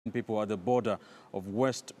People at the border of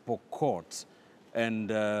West Pokot and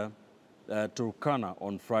Turkana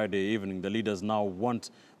on Friday evening. The leaders now want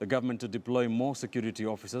the government to deploy more security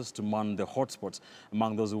officers to man the hotspots.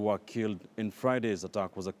 Among those who were killed in Friday's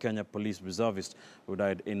attack was a Kenya police reservist who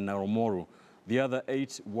died in Naromoru. The other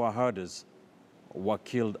 8 Wahadis were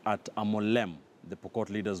killed at Amolem. The Pokot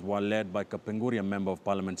leaders were led by Kapenguria Member of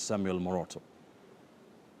Parliament Samuel Moroto.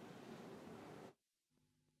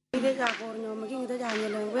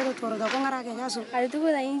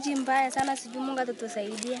 Alitukuza nchi mbaya sana, sijui Mungu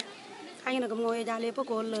atatusaidia.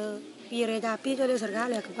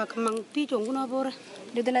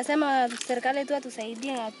 Ndio tunasema serikali tu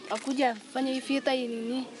atusaidie, akuja afanye vita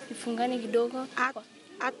ifungane kidogo.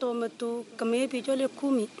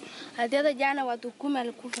 Hata jana watu 10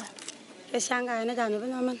 walikufa.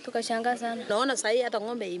 Tukashangaa sana. Naona sasa hata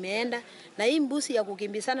ng'ombe imeenda na hii mbusi ya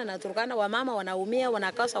kukimbizana na Turkana, wamama wanaumia,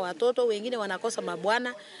 wanakosa watoto, wengine wanakosa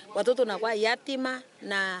mabwana, watoto wanakuwa yatima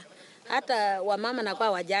na hata wamama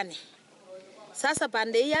nakuwa wajane. Sasa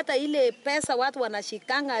pande hii hata ile pesa watu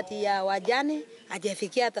wanashikanga ati ya wajane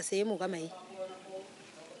hajafikia hata sehemu kama hii.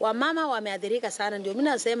 Wamama wameathirika sana, ndio mimi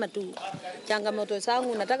nasema tu changamoto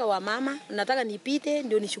zangu, nataka wamama, nataka nipite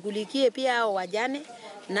ndio nishughulikie pia hao wajane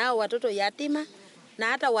na watoto yatima na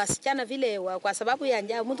hata wasichana vile kwa sababu ya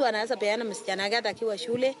njaa. Mtu anaweza peana msichana yake akiwa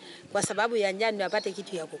shule kwa sababu ya njaa ndio apate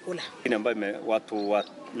kitu ya kukula. Ni ambayo watu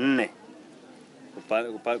 4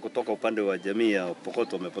 kutoka upande wa jamii ya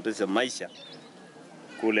Pokot wamepoteza maisha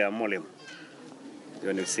kule Amolem,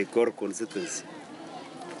 hiyo ni Sikor constituency,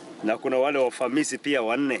 na kuna wale wafamisi pia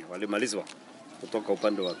 4 walimalizwa kutoka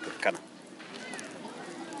upande wa Turkana.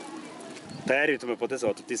 Tayari tumepoteza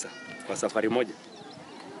watu 9 kwa safari moja,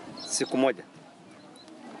 siku moja.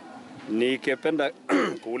 Nikipenda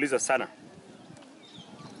kuuliza sana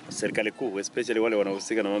serikali kuu, especially wale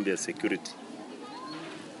wanaohusika na mambo ya security.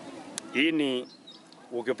 Hii ni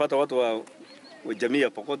ukipata watu wa jamii ya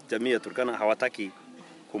Pokot, jamii ya Turkana hawataki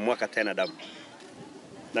kumwaka tena damu.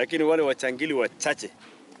 Lakini wale wachangili wachache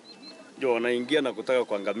ndio wanaingia na kutaka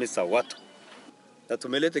kuangamiza watu. Na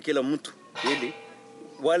tumeleta kila mtu ili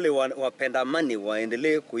wale wapenda amani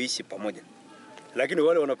waendelee kuishi pamoja. Lakini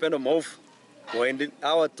wale wanapenda maovu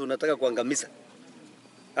hawa tunataka kuangamiza.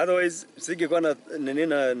 Otherwise singekuwa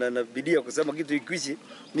na bidii ya kusema kitu ikiishi,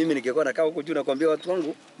 mimi ningekuwa nakaa huko juu na kuambia watu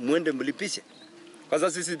wangu muende mlipishe. Kwa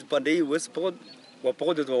sababu sisi pande hii West Pokot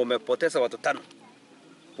Pokot wamepoteza watu 5.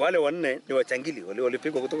 Wale 4 ni wachangili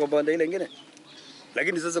walipigwa kutoka pande ile nyingine.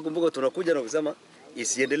 Lakini sasa kumbuka tunakuja na kusema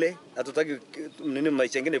isiendelee, hatutaki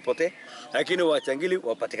maisha mengine ipotee, lakini wachangili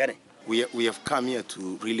wapatikane. We have come here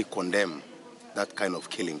to really condemn that kind of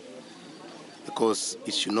killing because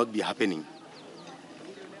it should not be happening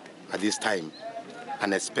at this time,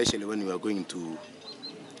 and especially when we are going to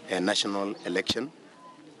a national election,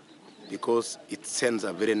 because it sends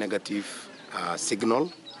a very negative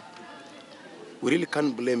signal. We really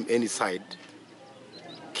can't blame any side.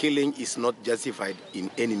 Killing is not justified in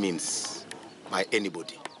any means by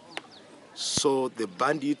anybody. So the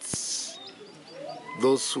bandits,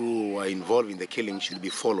 those who are involved in the killing, should be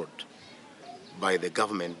followed by the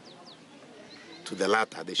government to the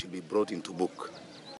latter. They should be brought into book.